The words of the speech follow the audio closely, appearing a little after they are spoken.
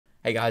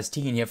Hey guys,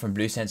 Teagan here from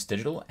BlueSense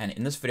Digital, and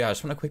in this video I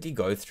just want to quickly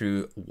go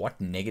through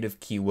what negative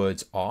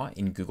keywords are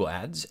in Google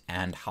Ads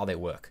and how they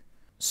work.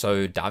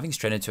 So diving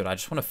straight into it, I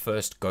just want to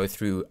first go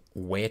through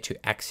where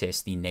to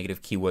access the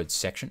negative keywords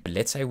section.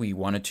 Let's say we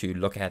wanted to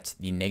look at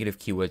the negative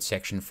keyword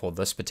section for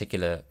this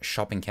particular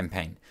shopping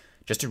campaign.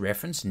 Just to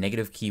reference,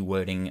 negative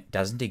keywording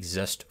doesn't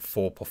exist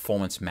for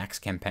Performance Max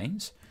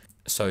campaigns.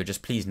 So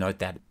just please note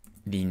that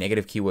the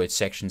negative keyword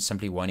section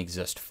simply won't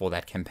exist for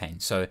that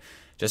campaign. So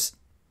just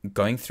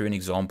going through an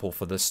example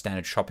for this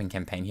standard shopping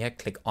campaign here,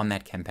 click on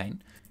that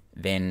campaign,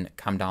 then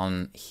come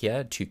down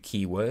here to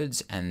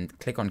keywords and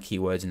click on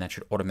keywords, and that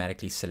should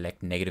automatically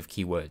select negative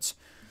keywords.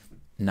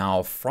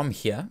 Now from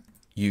here,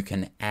 you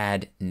can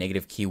add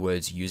negative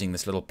keywords using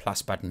this little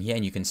plus button here,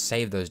 and you can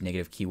save those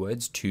negative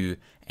keywords to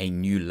a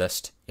new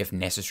list if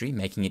necessary,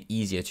 making it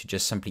easier to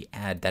just simply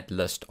add that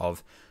list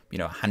of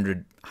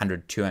 100,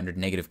 200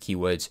 negative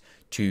keywords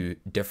to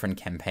different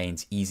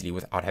campaigns easily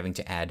without having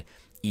to add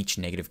each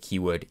negative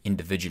keyword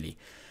individually.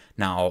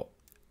 Now,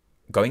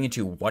 going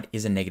into what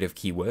is a negative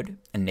keyword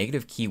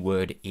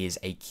is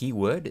a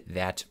keyword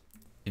that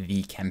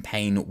the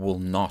campaign will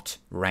not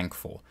rank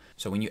for.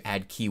 So when you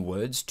add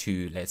keywords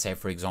to, let's say,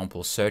 for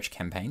example, search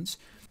campaigns,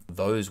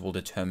 those will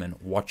determine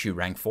what you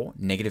rank for.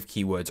 Negative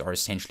keywords are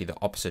essentially the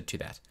opposite to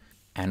that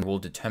and will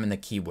determine the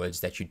keywords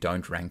that you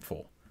don't rank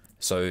for.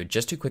 So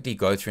just to quickly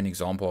go through an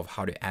example of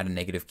how to add a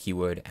negative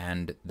keyword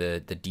and the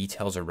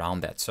details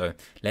around that. So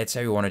let's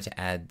say we wanted to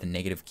add the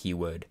negative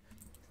keyword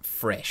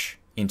fresh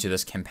into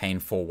this campaign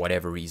for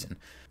whatever reason.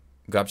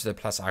 Go up to the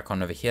plus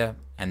icon over here,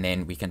 and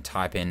then we can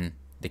type in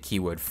the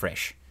keyword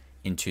fresh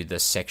into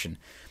this section.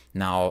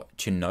 Now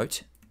to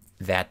note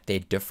that there are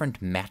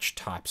different match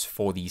types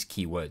for these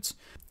keywords.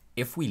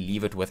 If we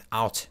leave it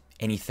without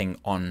anything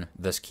on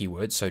this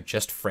keyword, so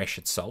just fresh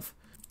itself,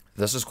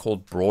 this is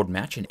called broad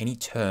match, and any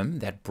term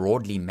that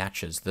broadly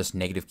matches this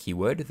negative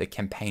keyword, the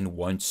campaign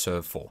won't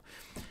serve for.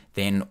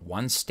 Then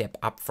one step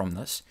up from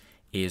this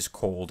is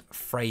called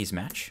phrase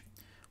match,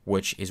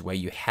 which is where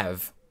you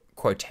have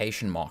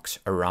quotation marks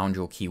around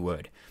your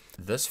keyword.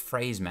 This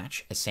phrase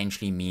match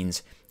essentially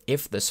means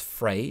if this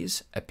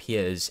phrase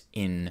appears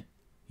in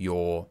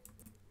your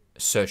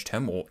search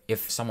term, or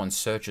if someone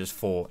searches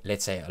for,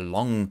 let's say, a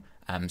long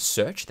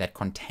search that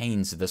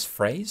contains this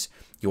phrase,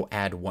 your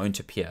ad won't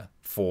appear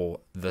for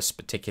this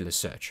particular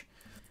search.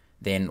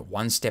 Then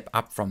one step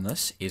up from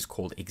this is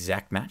called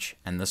exact match,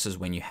 and this is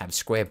when you have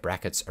square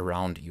brackets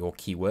around your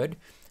keyword.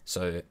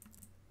 So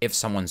if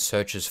someone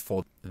searches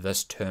for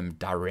this term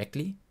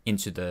directly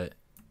into the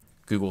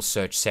Google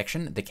search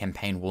section, the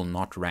campaign will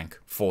not rank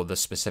for this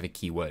specific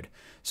keyword.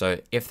 So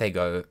if they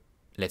go,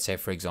 let's say,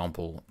 for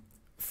example,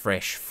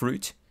 fresh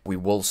fruit, we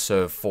will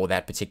serve for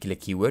that particular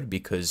keyword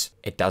because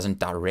it doesn't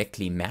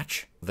directly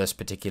match this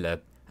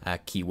particular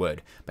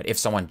keyword. But if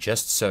someone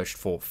just searched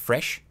for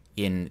fresh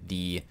in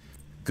the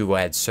Google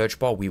Ads search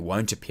bar, we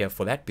won't appear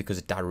for that because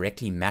it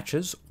directly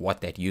matches what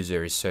that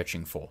user is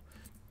searching for.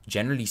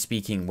 Generally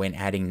speaking, when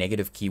adding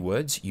negative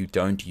keywords, you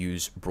don't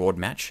use broad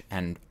match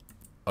and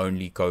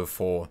only go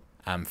for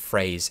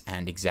phrase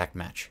and exact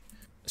match.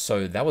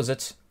 So that was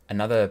it.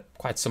 Another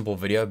quite simple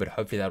video, but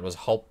hopefully that was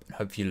help.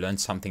 Hope you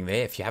learned something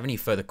there. If you have any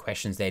further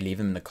questions there, leave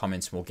them in the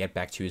comments and we'll get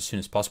back to you as soon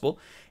as possible.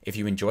 If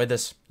you enjoyed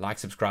this, like,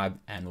 subscribe,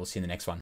 and we'll see you in the next one.